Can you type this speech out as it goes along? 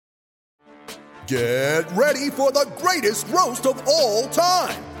Get ready for the greatest roast of all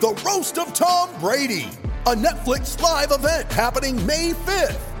time, the Roast of Tom Brady, a Netflix live event happening May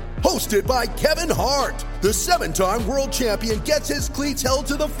 5th. Hosted by Kevin Hart, the 7-time world champion gets his cleats held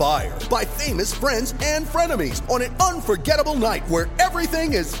to the fire by famous friends and frenemies on an unforgettable night where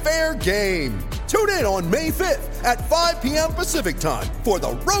everything is fair game. Tune in on May 5th at 5 p.m. Pacific time for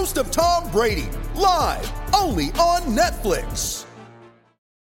the Roast of Tom Brady, live only on Netflix.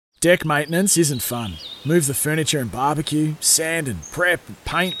 Deck maintenance isn't fun. Move the furniture and barbecue, sand and prep,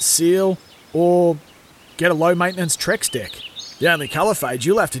 paint, seal, or get a low-maintenance Trex deck. The only colour fade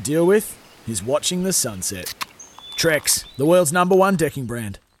you'll have to deal with is watching the sunset. Trex, the world's #1 decking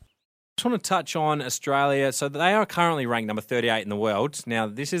brand. I just want to touch on Australia. So they are currently ranked number 38 in the world. Now,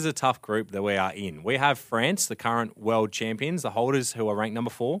 this is a tough group that we are in. We have France, the current world champions, the holders, who are ranked number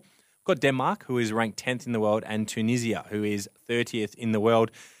 4. We've got Denmark, who is ranked 10th in the world, and Tunisia, who is 30th in the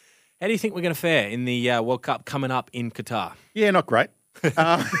world. How do you think we're going to fare in the World Cup coming up in Qatar? Yeah, not great.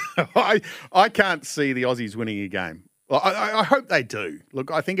 I can't see the Aussies winning a game. Well, I hope they do. Look,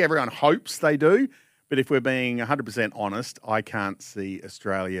 I think everyone hopes they do. But if we're being 100% honest, I can't see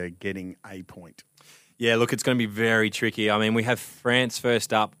Australia getting a point. Yeah, look, it's going to be very tricky. I mean, we have France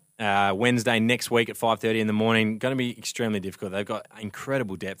first up Wednesday next week at 5:30 in the morning. Going to be extremely difficult. They've got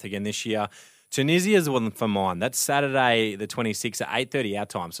incredible depth again this year. Tunisia is the one for mine. That's Saturday the 26th at 8:30 our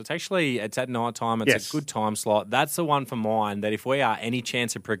time. So it's at night time. It's a good time slot. That's the one for mine that if we are any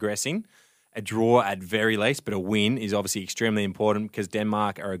chance of progressing, a draw at very least, but a win is obviously extremely important because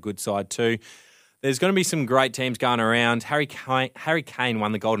Denmark are a good side too. There's going to be some great teams going around. Harry Kane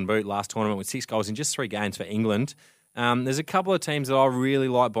won the Golden Boot last tournament with 6 goals in just 3 games for England. There's a couple of teams that I really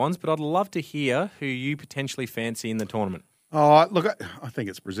like, Bonds, but I'd love to hear who you potentially fancy in the tournament. Oh, look, I think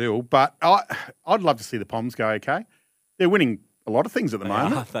it's Brazil, but I'd love to see the Poms go okay. They're winning a lot of things at the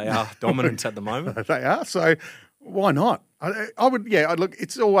moment. They are dominant at the moment. They are, so why not? I would, look,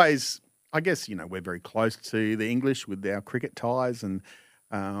 it's always, I guess, we're very close to the English with our cricket ties and,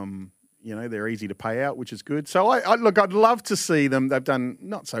 they're easy to pay out, which is good. So, I'd love to see them. They've done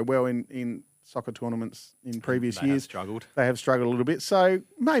not so well in soccer tournaments in previous years. They have struggled a little bit. So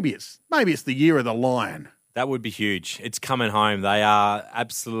maybe it's the year of the Lion. That would be huge. It's coming home. They are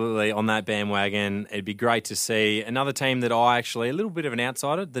absolutely on that bandwagon. It'd be great to see another team that a little bit of an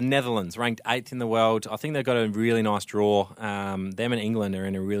outsider, the Netherlands, ranked 8th in the world. I think they've got a really nice draw. Them and England are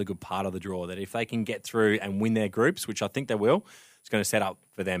in a really good part of the draw that if they can get through and win their groups, which I think they will, it's going to set up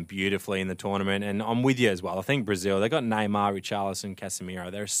for them beautifully in the tournament. And I'm with you as well. I think Brazil, they've got Neymar, Richarlison, Casemiro.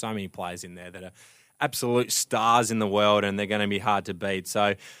 There are so many players in there that are absolute stars in the world and they're going to be hard to beat.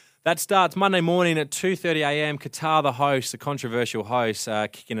 So that starts Monday morning at 2:30 a.m. Qatar, the host, the controversial host,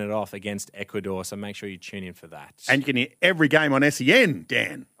 kicking it off against Ecuador. So make sure you tune in for that. And you can hear every game on SEN,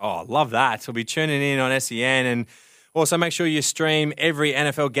 Dan. Oh, love that. We'll be tuning in on SEN. And also make sure you stream every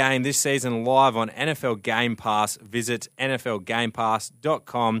NFL game this season live on NFL Game Pass. Visit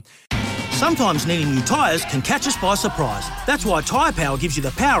NFLGamePass.com. Sometimes needing new tyres can catch us by surprise. That's why Tyre Power gives you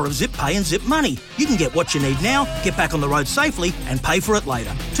the power of Zip Pay and Zip Money. You can get what you need now, get back on the road safely and pay for it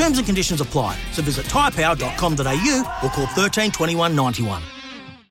later. Terms and conditions apply. So visit tyrepower.com.au or call 13 21 91.